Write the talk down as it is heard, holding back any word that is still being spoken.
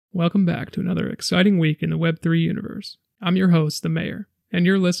Welcome back to another exciting week in the Web3 universe. I'm your host, The Mayor, and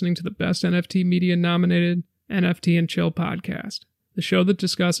you're listening to the Best NFT Media nominated NFT and Chill podcast, the show that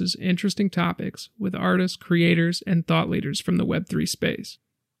discusses interesting topics with artists, creators, and thought leaders from the Web3 space.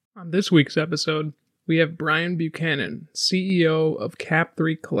 On this week's episode, we have Brian Buchanan, CEO of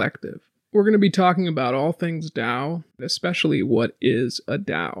Cap3 Collective. We're going to be talking about all things DAO, especially what is a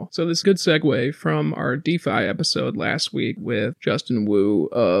DAO. So this is a good segue from our DeFi episode last week with Justin Wu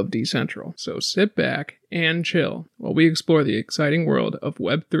of Decentral. So sit back and chill while we explore the exciting world of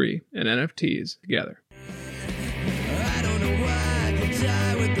Web3 and NFTs together. I don't know why I could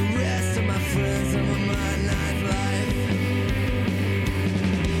die with the rest of my friends on my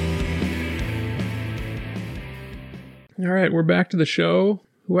nightlife. All right, we're back to the show.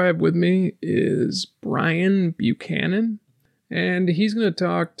 Who I have with me is Brian Buchanan, and he's going to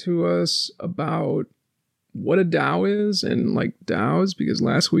talk to us about what a DAO is and like DAOs, because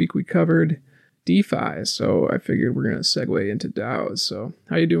last week we covered DeFi, so I figured we're going to segue into DAOs. So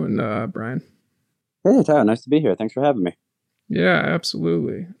how you doing, Brian? Hey, Tyler, nice to be here. Thanks for having me. Yeah,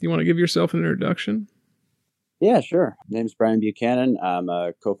 absolutely. Do you want to give yourself an introduction? Yeah, sure. My name's Brian Buchanan. I'm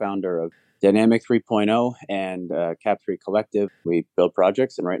a co-founder of Dynamic 3.0 and Cap3 Collective. We build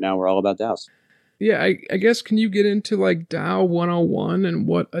projects, and right now we're all about DAOs. Yeah, I guess, can you get into like DAO 101 and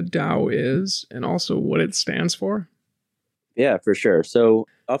what a DAO is and also what it stands for? Yeah, for sure. So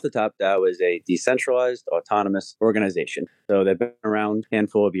off the top, DAO is a decentralized autonomous organization. So they've been around a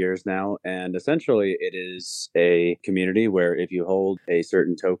handful of years now, and essentially it is a community where if you hold a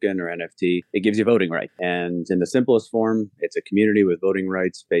certain token or NFT, it gives you voting rights. And in the simplest form, it's a community with voting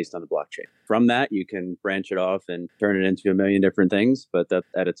rights based on the blockchain. From that, you can branch it off and turn it into a million different things, but that's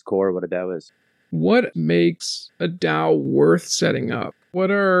at its core what a DAO is. What makes a DAO worth setting up? What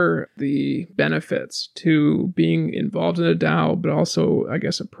are the benefits to being involved in a DAO, but also, I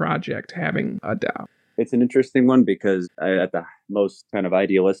guess, a project having a DAO? It's an interesting one because at the most kind of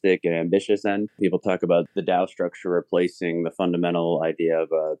idealistic and ambitious end, people talk about the DAO structure replacing the fundamental idea of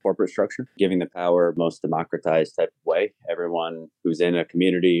a corporate structure, giving the power most democratized type of way. Everyone who's in a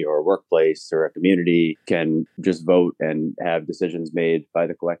community or a workplace or a community can just vote and have decisions made by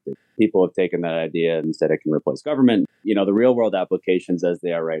the collective. People have taken that idea and said it can replace government. You know, the real world applications as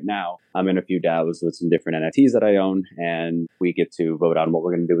they are right now, I'm in a few DAOs with some different NFTs that I own, and we get to vote on what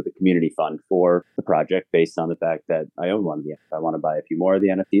we're going to do with the community fund for the project based on the fact that I own one of the. If I want to buy a few more of the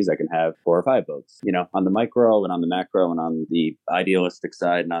NFTs, I can have 4 or 5 votes. You know, on the micro and on the macro and on the idealistic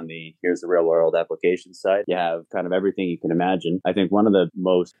side and on the here's the real world application side, you have kind of everything you can imagine. I think one of the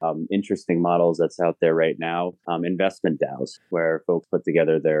most interesting models that's out there right now, investment DAOs, where folks put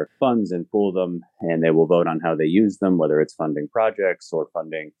together their funds and pool them, and they will vote on how they use them, whether it's funding projects or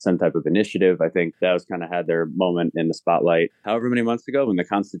funding some type of initiative. I think DAOs kind of had their moment in the spotlight however many months ago when the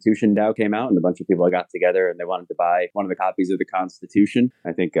Constitution DAO came out and a bunch of people got together and they wanted to buy one of the copies of the Constitution.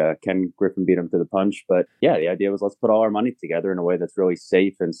 I think Ken Griffin beat him to the punch. But yeah, the idea was let's put all our money together in a way that's really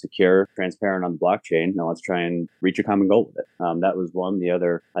safe and secure, transparent on the blockchain. Now let's try and reach a common goal with it. That was one. The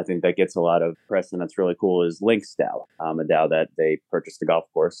other, I think that gets a lot of press and that's really cool, is Link's DAO, a DAO that they purchased a golf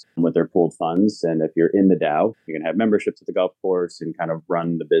course with their pooled funds. And if you're in the DAO, you can have memberships at the golf course and kind of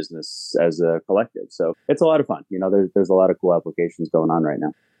run the business as a collective. So it's a lot of fun. You know, there's a lot of cool applications going on right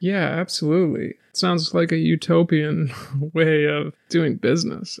now. Yeah, absolutely. It sounds like a utopian way of doing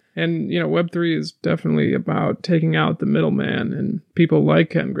business. And, you know, Web3 is definitely about taking out the middleman and people like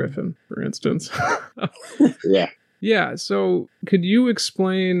Ken Griffin, for instance. Yeah. Yeah, so could you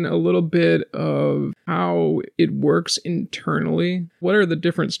explain a little bit of how it works internally? What are the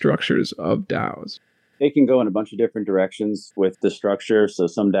different structures of DAOs? They can go in a bunch of different directions with the structure. So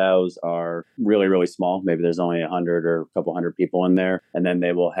some DAOs are really, really small. Maybe there's only 100 or a couple hundred people in there. And then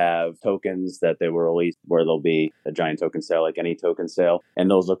they will have tokens that they will release where there'll be a giant token sale, like any token sale. And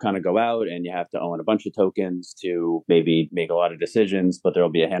those will kind of go out and you have to own a bunch of tokens to maybe make a lot of decisions, but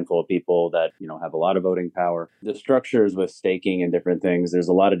there'll be a handful of people that, you know, have a lot of voting power. The structures with staking and different things, there's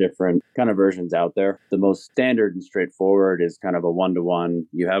a lot of different kind of versions out there. The most standard and straightforward is kind of a 1-to-1.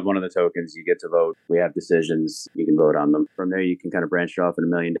 You have one of the tokens, you get to vote. We have decisions, you can vote on them. From there, you can kind of branch off in a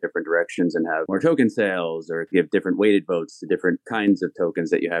million different directions and have more token sales, or give different weighted votes to different kinds of tokens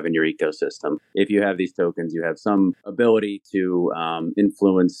that you have in your ecosystem. If you have these tokens, you have some ability to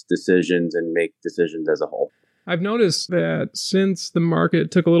influence decisions and make decisions as a whole. I've noticed that since the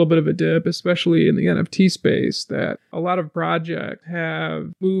market took a little bit of a dip, especially in the NFT space, that a lot of projects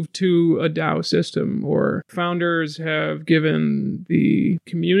have moved to a DAO system, or founders have given the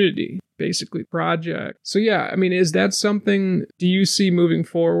community basically project. So yeah, I mean, is that something do you see moving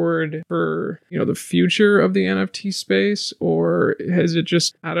forward for, the future of the NFT space, or is it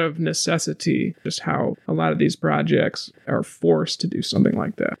just out of necessity, just how a lot of these projects are forced to do something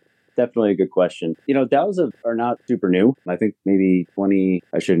like that? Definitely a good question. DAOs are not super new. I think maybe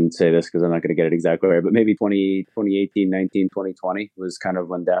I shouldn't say this because I'm not going to get it exactly right, but maybe 2018, 19, 2020 was kind of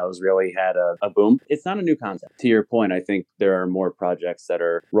when DAOs really had a boom. It's not a new concept. To your point, I think there are more projects that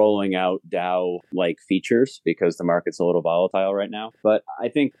are rolling out DAO-like features because the market's a little volatile right now. But I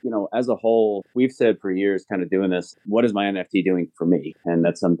think, as a whole, we've said for years kind of doing this, what is my NFT doing for me? And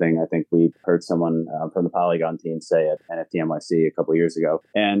that's something I think we've heard someone from the Polygon team say at NFT NYC a couple of years ago.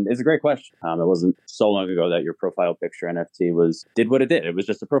 And it's a great question. It wasn't so long ago that your profile picture NFT did what it did. It was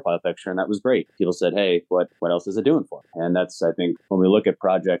just a profile picture, and that was great. People said, "Hey, what else is it doing for me?" And that's, I think, when we look at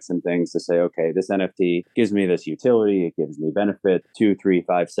projects and things to say, "Okay, this NFT gives me this utility. It gives me benefit. 2, 3,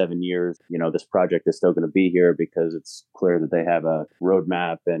 5, 7 years. This project is still going to be here because it's clear that they have a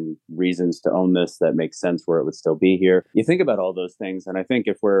roadmap and reasons to own this that makes sense where it would still be here." You think about all those things, and I think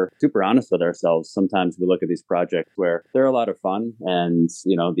if we're super honest with ourselves, sometimes we look at these projects where they're a lot of fun, and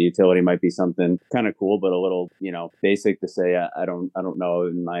the utility might be something kind of cool, but a little, basic to say, I don't know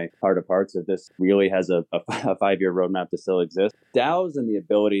in my heart of hearts if this really has a 5-year roadmap to still exist. DAOs and the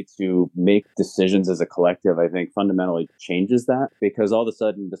ability to make decisions as a collective, I think fundamentally changes that, because all of a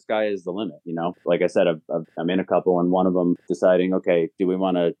sudden the sky is the limit. Like I said, I'm in a couple, and one of them deciding, okay, do we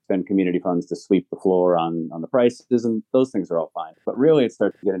want to spend community funds to sweep the floor on the prices? And those things are all fine. But really it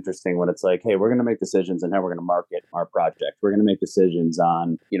starts to get interesting when it's like, hey, we're going to make decisions on how we're going to market our project. We're going to make decisions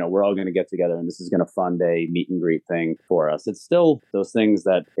on, we're all going to get together and this is going to fund a meet and greet thing for us. It's still those things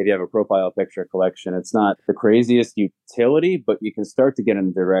that if you have a profile picture collection, it's not the craziest utility, but you can start to get in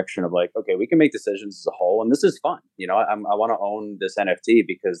the direction of like, okay, we can make decisions as a whole, and this is fun. I want to own this NFT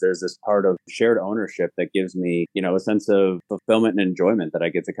because there's this part of shared ownership that gives me, a sense of fulfillment and enjoyment that I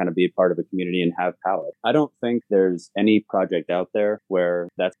get to kind of be a part of a community and have power. I don't think there's any project out there where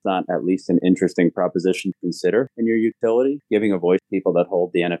that's not at least an interesting proposition to consider in your utility, giving a voice to people that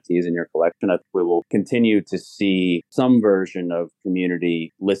hold the NFTs in your collection. I think we will continue to see some version of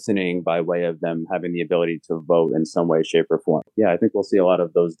community listening by way of them having the ability to vote in some way, shape, or form. Yeah, I think we'll see a lot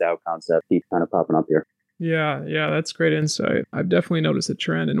of those DAO concepts keep kind of popping up here. Yeah, that's great insight. I've definitely noticed a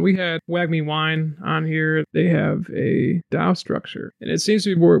trend. And we had Wag Me Wine on here. They have a DAO structure, and it seems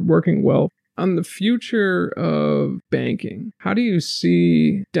to be working well. On the future of banking, how do you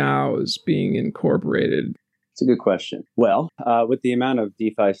see DAOs being incorporated? It's a good question. Well, with the amount of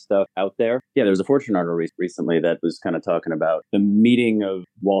DeFi stuff out there, there was a Fortune article recently that was kind of talking about the meeting of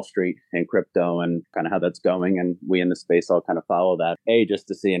Wall Street and crypto and kind of how that's going. And we in the space all kind of follow that. Just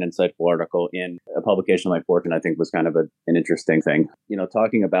to see an insightful article in a publication like Fortune, I think was kind of an interesting thing.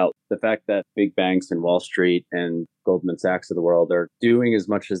 Talking about the fact that big banks and Wall Street and Goldman Sachs of the world are doing as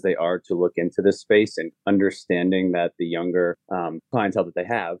much as they are to look into this space and understanding that the younger clientele that they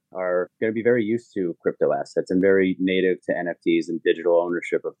have are going to be very used to crypto assets and very native to NFTs and digital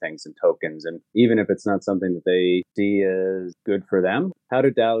ownership of things and tokens. And even if it's not something that they see as good for them, how do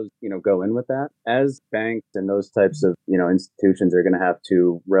DAOs, go in with that? As banks and those types of, institutions are going to have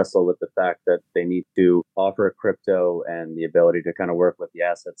to wrestle with the fact that they need to offer crypto and the ability to kind of work with the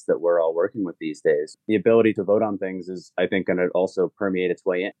assets that we're all working with these days. The ability to vote on things is, I think, going to also permeate its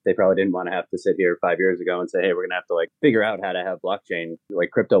way in. They probably didn't want to have to sit here 5 years ago and say, hey, we're going to have to figure out how to have blockchain,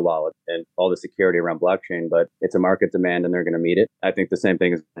 crypto wallet and all the security around blockchain, but it's a market demand and they're going to meet it. I think the same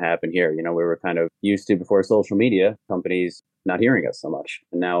thing is going to happen here. We were kind of used to, before social media, companies not hearing us so much.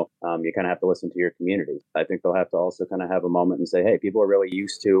 And now you kind of have to listen to your community. I think they'll have to also kind of have a moment and say, hey, people are really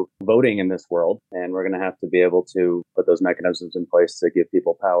used to voting in this world, and we're going to have to be able to put those mechanisms in place to give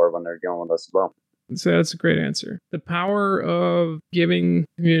people power when they're dealing with us as well. So that's a great answer. The power of giving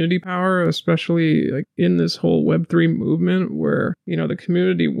community power, especially in this whole Web3 movement where, the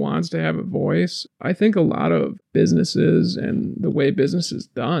community wants to have a voice. I think a lot of businesses and the way business is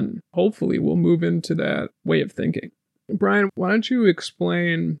done, hopefully will move into that way of thinking. Brian, why don't you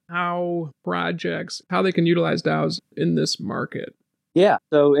explain how they can utilize DAOs in this market? Yeah.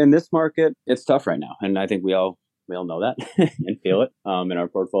 So in this market, it's tough right now. And I think we all know that and feel it in our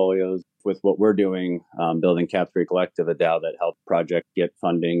portfolios. with what we're doing, building Cap3 Collective, a DAO that helps projects get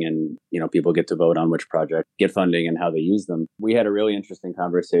funding and, people get to vote on which project get funding and how they use them. We had a really interesting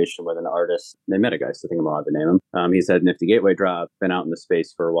conversation with an artist. They met a guy, so I think I'm allowed to name him. He's had Nifty Gateway Drop, been out in the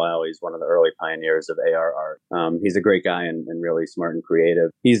space for a while. He's one of the early pioneers of AR art. He's a great guy and really smart and creative.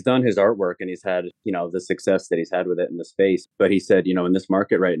 He's done his artwork and he's had, the success that he's had with it in the space. But he said, in this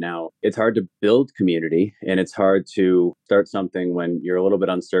market right now, it's hard to build community and it's hard to start something when you're a little bit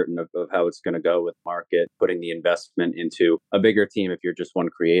uncertain of how it's going to go with market, putting the investment into a bigger team if you're just one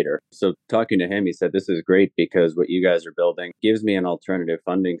creator. So talking to him, he said, this is great because what you guys are building gives me an alternative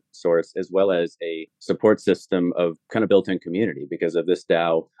funding source as well as a support system of kind of built-in community, because if this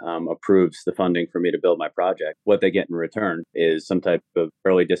DAO approves the funding for me to build my project, what they get in return is some type of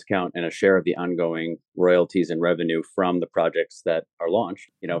early discount and a share of the ongoing royalties and revenue from the projects that are launched.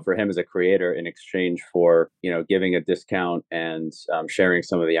 For him as a creator, in exchange for, giving a discount and sharing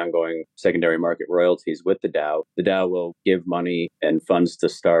some of the ongoing secondary market royalties with the DAO will give money and funds to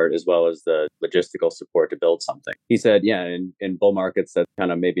start as well as the logistical support to build something. He said, yeah, in bull markets, that's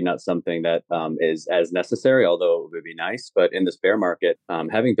kind of maybe not something that is as necessary, although it would be nice. But in this bear market,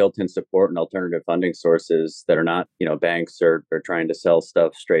 having built-in support and alternative funding sources that are not, banks or trying to sell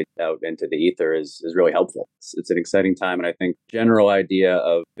stuff straight out into the ether is really helpful. It's an exciting time. And I think general idea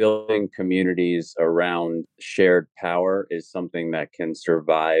of building communities around shared power is something that can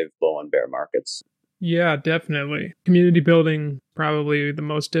survive bull and bear markets. Yeah, definitely. Community building, probably the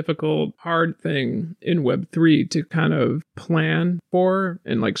most difficult, hard thing in Web3 to kind of plan for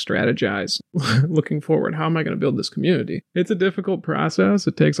and strategize looking forward. How am I going to build this community? It's a difficult process.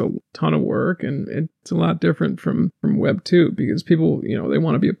 It takes a ton of work and it's a lot different from Web2 because people, they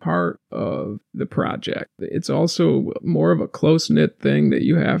want to be a part of the project. It's also more of a close-knit thing that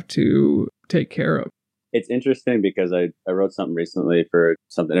you have to take care of. It's interesting because I wrote something recently for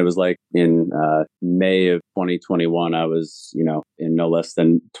something. It was in May of 2021, I was, in no less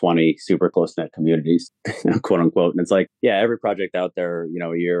than 20 super close-knit communities, quote unquote. And it's every project out there,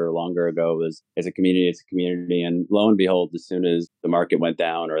 a year or longer ago is a community. It's a community. And lo and behold, as soon as the market went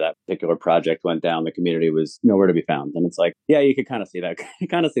down or that particular project went down, the community was nowhere to be found. And it's you could kind of see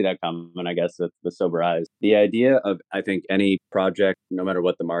that, coming, I guess, with sober eyes. The idea of, I think, any project, no matter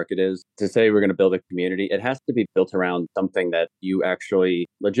what the market is, to say we're going to build a community, it has to be built around something that you actually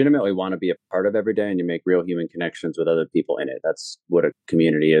legitimately want to be a part of every day and you make real human connections with other people in it. That's what a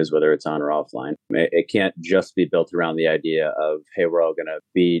community is, whether it's on or offline. It can't just be built around the idea of, hey, we're all going to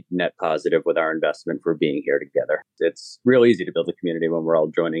be net positive with our investment for being here together. It's real easy to build a community when we're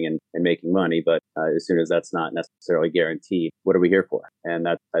all joining and making money, but as soon as that's not necessarily guaranteed, what are we here for? And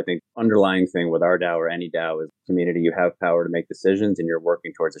that's, I think, underlying thing with our DAO or any DAO is community. You have power to make decisions and you're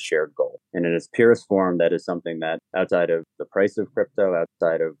working towards a shared goal. And in its purest form, that is something that outside of the price of crypto,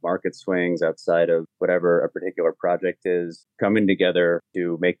 outside of market swings, outside of whatever a particular project is, coming together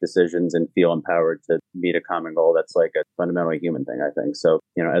to make decisions and feel empowered to meet a common goal, that's a fundamentally human thing, I think. So,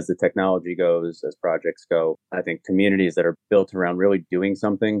 as the technology goes, as projects go, I think communities that are built around really doing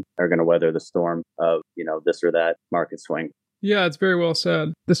something are going to weather the storm of, this or that market swing. Yeah, it's very well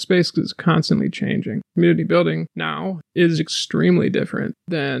said. The space is constantly changing. Community building now is extremely different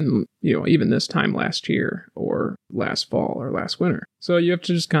than, even this time last year or last fall or last winter. So you have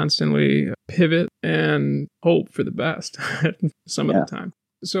to just constantly pivot and hope for the best some of the time.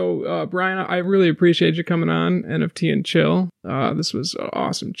 So, Brian, I really appreciate you coming on NFT and Chill. This was an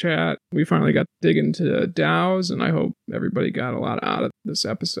awesome chat. We finally got to dig into DAOs, and I hope everybody got a lot out of this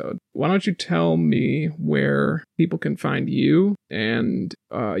episode. Why don't you tell me where people can find you and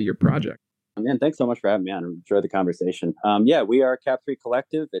your project? Man, thanks so much for having me on. I enjoyed the conversation. We are Cap3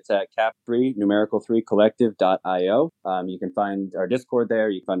 Collective. It's at Cap3, numerical 3 collective.io. You can find our Discord there.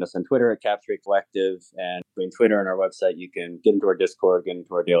 You can find us on Twitter at Cap3 Collective. And between Twitter and our website, you can get into our Discord, get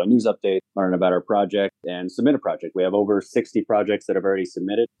into our daily news updates, learn about our project, and submit a project. We have over 60 projects that have already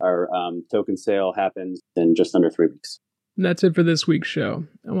submitted. Our token sale happens in just under 3 weeks. And that's it for this week's show.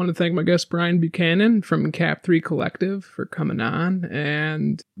 I want to thank my guest Brian Buchanan from Cap3 Collective for coming on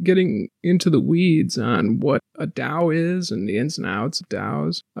and getting into the weeds on what a DAO is and the ins and outs of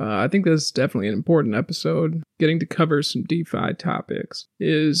DAOs. I think this is definitely an important episode. Getting to cover some DeFi topics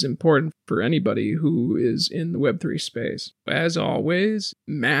is important for anybody who is in the Web3 space. As always,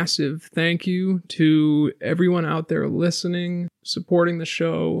 massive thank you to everyone out there listening, supporting the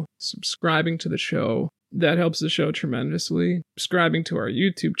show, subscribing to the show. That helps the show tremendously. Subscribing to our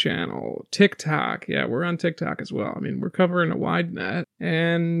YouTube channel, TikTok. Yeah, we're on TikTok as well. I mean, we're covering a wide net.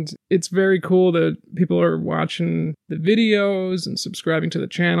 And it's very cool that people are watching the videos and subscribing to the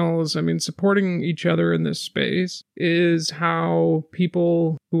channels. I mean, supporting each other in this space is how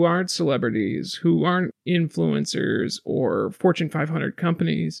people who aren't celebrities, who aren't influencers or Fortune 500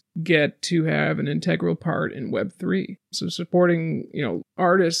 companies get to have an integral part in Web3. So supporting,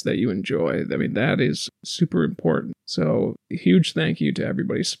 artists that you enjoy, I mean, that is super important. So a huge thank you to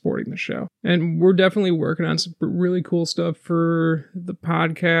everybody supporting the show. And we're definitely working on some really cool stuff for the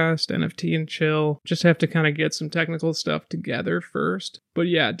podcast, NFT and Chill. Just have to kind of get some technical stuff together first. But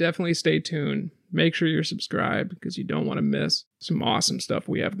yeah, definitely stay tuned. Make sure you're subscribed because you don't want to miss some awesome stuff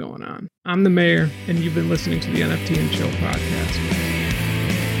we have going on. I'm the Mayor, and you've been listening to the NFT and Chill podcast.